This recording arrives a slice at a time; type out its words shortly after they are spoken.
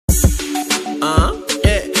Yeah.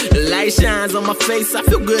 The light shines on my face, I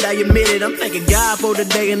feel good, I admit it. I'm thanking God for the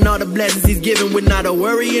day and all the blessings He's given, with not a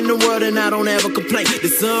worry in the world, and I don't ever complain. The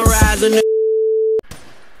sunrise and the...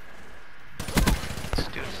 This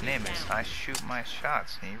dude's name is I Shoot My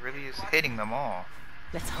Shots, and he really is hitting them all.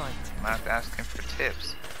 Let's hunt. I'm not asking for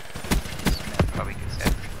tips. This man probably gets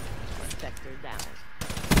everything. Spectre down.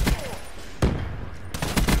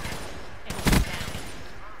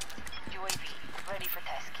 UAV ready for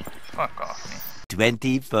tasking. Fuck off me.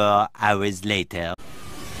 24 hours later.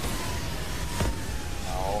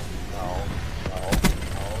 No.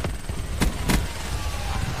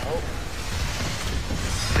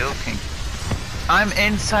 Still king. I'm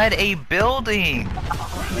inside a building!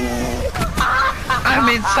 I'm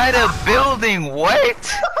inside a building,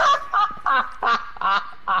 what?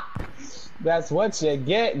 That's what you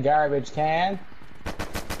get, garbage can.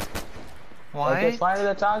 What? Like, it's funny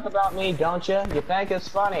to talk about me, don't you? You think it's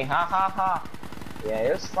funny, ha ha ha. Yeah,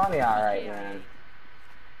 it's funny, alright, man.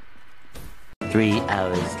 3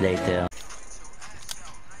 hours later.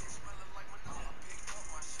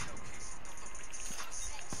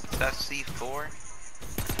 That's C4?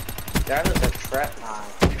 That is a trap mine.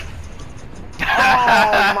 Oh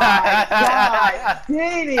my god!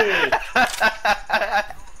 Did he?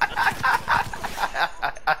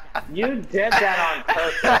 You did that on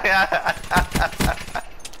purpose.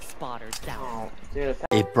 Spotters down. Oh, dude.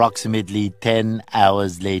 Approximately 10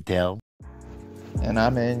 hours later. And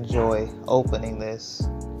I'm gonna enjoy opening this.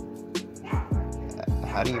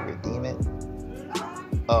 How do you redeem it?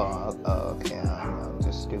 Oh, okay, I'm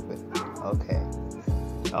just stupid. Okay.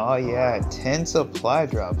 Oh yeah, 10 supply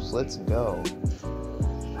drops, let's go.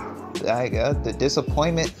 I got the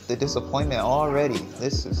disappointment already.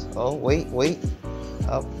 This is, oh wait.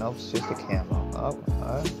 Oh, nope, it's just a camo. Oh,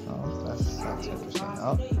 that's interesting.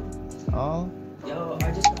 Oh. Yo,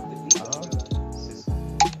 I just got the beat. Oh, is this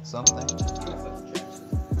something?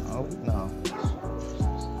 Oh, no.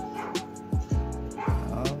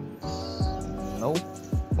 Nope.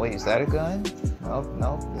 Wait, is that a gun?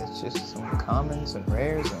 Nope. It's just some commons and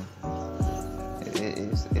rares and...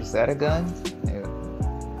 Is that a gun?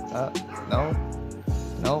 No.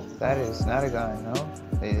 Nope, that is not a gun, no.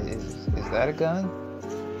 Is that a gun?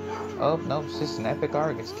 Oh, nope, it's just an Epic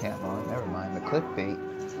Argus camo. Never mind, the clickbait.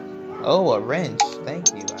 Oh, a wrench.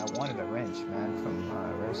 Thank you. I wanted a wrench, man, from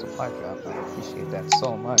Rare Supply Drop. I appreciate that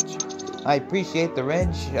so much. I appreciate the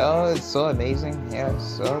wrench. Oh, it's so amazing. Yeah,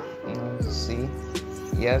 so, see.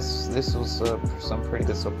 Yes, this was some pretty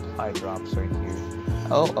good supply drops right here.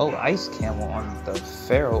 Oh, ice camo on the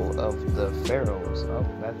Pharaoh of the Pharaohs. Oh,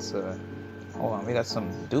 that's, hold on, we got some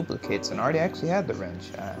duplicates, and I already actually had the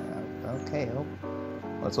wrench. Okay,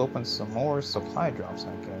 let's open some more supply drops,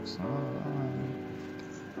 I guess.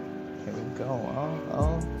 Here we go.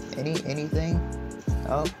 Oh, anything?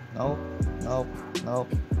 Oh, nope.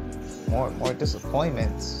 More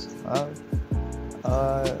disappointments.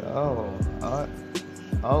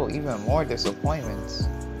 Oh, even more disappointments.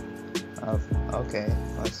 Okay,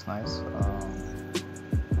 that's nice.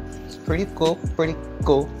 It's pretty cool.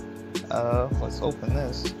 Let's open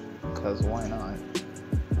this, because why not?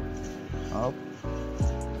 Oh,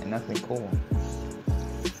 and nothing cool.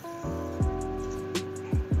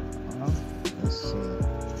 Let's see.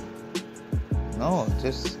 No,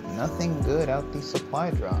 just nothing good out these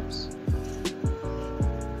supply drops.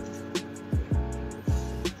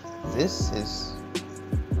 This is...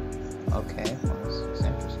 okay, well, this is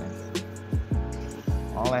interesting.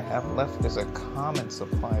 All I have left is a common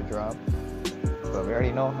supply drop, but we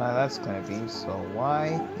already know how that's gonna be, so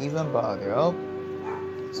why even bother? Oh,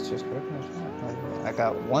 it's just ripping it out. I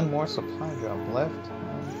got one more supply drop left.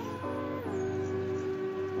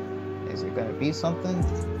 Is it gonna be something?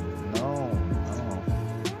 No.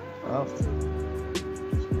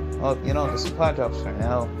 Oh, the supply drops are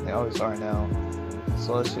now. They always are now.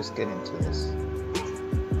 So let's just get into this.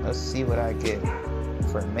 Let's see what I get.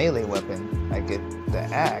 For a melee weapon, I get the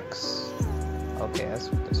axe. Okay, that's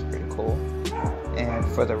pretty cool. And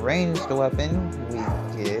for the ranged weapon, we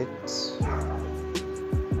get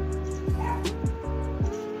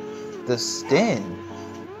the Stin.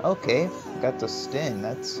 Okay, got the Stin.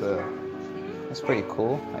 That's pretty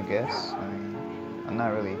cool, I guess. I mean, I'm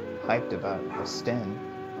not really hyped about a Stin,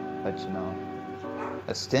 but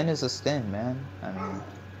a Stin is a Stin, man. I mean,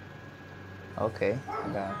 okay, I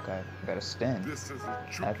got a Stin.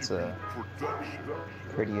 That's a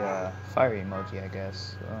pretty fiery emoji, I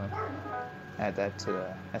guess. Add that to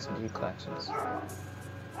the SMG collections.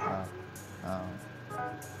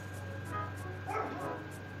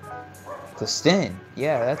 The Stin,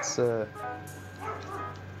 yeah, that's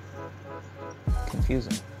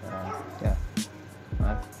confusing. Yeah.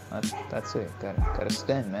 That's it. Gotta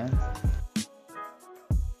stand, man.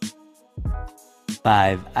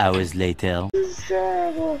 5 hours later. This is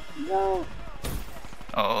terrible. No.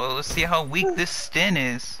 Oh, let's see how weak this Sten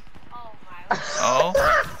is. Oh.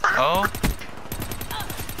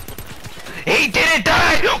 He didn't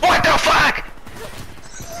die! What the fuck?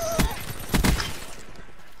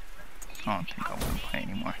 I don't think I want to play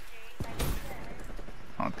anymore.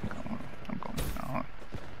 I don't think I want to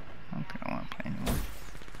play anymore.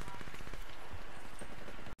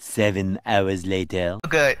 7 hours later.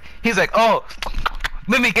 Good. He's like, oh,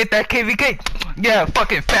 let me get that KVK. Yeah,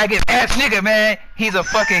 fucking faggot ass nigga, man. He's a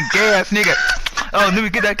fucking gay ass nigga. Oh, let me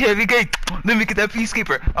get that KVK. Let me get that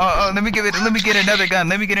Peacekeeper. Oh, let me get another gun.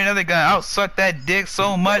 Let me get another gun. I'll suck that dick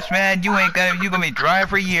so much, man. You gonna be dry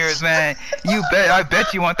for years, man. I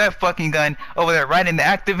bet you want that fucking gun over there right in the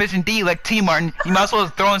Activision D like T Martin. You might as well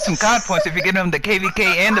throw in some COD points if you get him the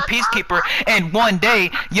KVK and the Peacekeeper. And one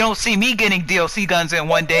day, you don't see me getting DLC guns in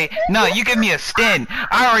one day. No, you give me a Sten.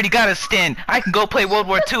 I already got a Sten. I can go play World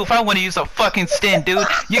War II if I want to use a fucking Sten, dude.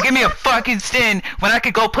 You give me a fucking Sten when I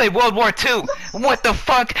could go play World War II. What the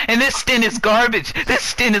fuck? And this Sten is garbage. This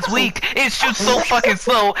Sten is weak. It shoots so fucking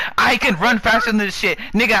slow. I can run faster than this shit.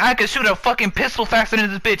 Nigga, I could shoot a fucking pistol faster than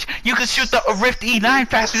this bitch. You could shoot the Rift E9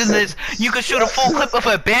 faster than this. You could shoot a full clip of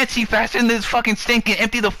a Banshee faster than this fucking Sten can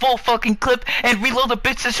empty the full fucking clip and reload the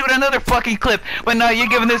bitch to shoot another fucking clip. But now you're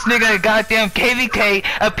giving this nigga a goddamn KVK,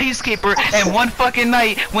 a Peacekeeper, and one fucking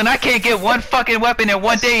night when I can't get one fucking weapon in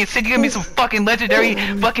one day. Instead, you give me some fucking legendary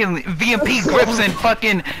fucking VMP grips and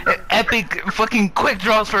fucking epic fucking quick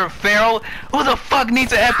draws for a Pharaoh. Who the fuck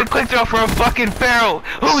needs an epic quick draw for a fucking Pharaoh?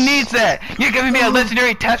 Who needs that? You're giving me a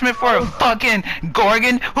legendary attachment for a fucking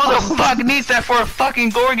Gorgon? Who the fuck needs that for a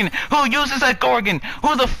fucking Gorgon? Who uses that Gorgon?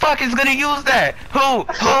 Who the fuck is gonna use that? Who?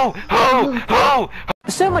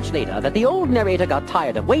 So much later that the old narrator got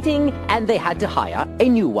tired of waiting and they had to hire a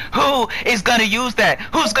new one. Who is gonna use that?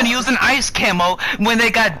 Who's gonna use an ice camo when they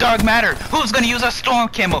got dark matter? Who's gonna use a storm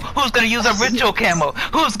camo? Who's gonna use a ritual camo?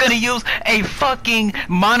 Who's gonna use a fucking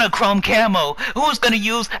monochrome camo? Who's gonna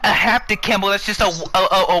use a haptic camo that's just a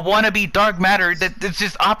wannabe dark matter that's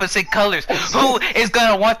just opposite colors? Who is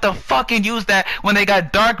gonna want to fucking use that when they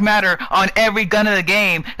got dark matter on every gun in the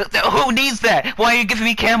game? Who needs that? Why are you giving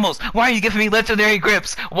me camos? Why are you giving me legendary grips?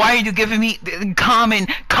 Why are you giving me common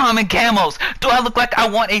camos? Do I look like I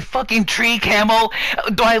want a fucking tree camo?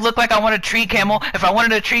 Do I look like I want a tree camo? If I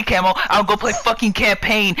wanted a tree camo, I'll go play fucking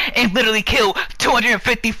campaign and literally kill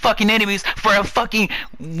 250 fucking enemies for a fucking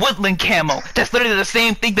woodland camo. That's literally the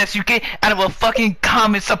same thing that you get out of a fucking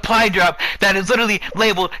common supply drop that is literally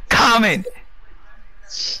labeled common.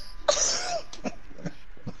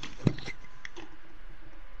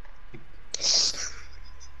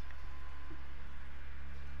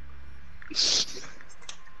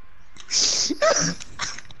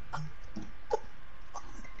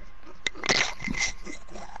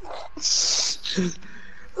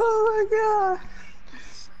 Oh my god.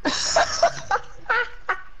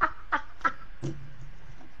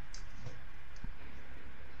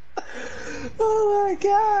 Oh my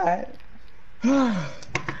god.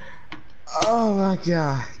 Oh my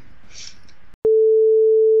god.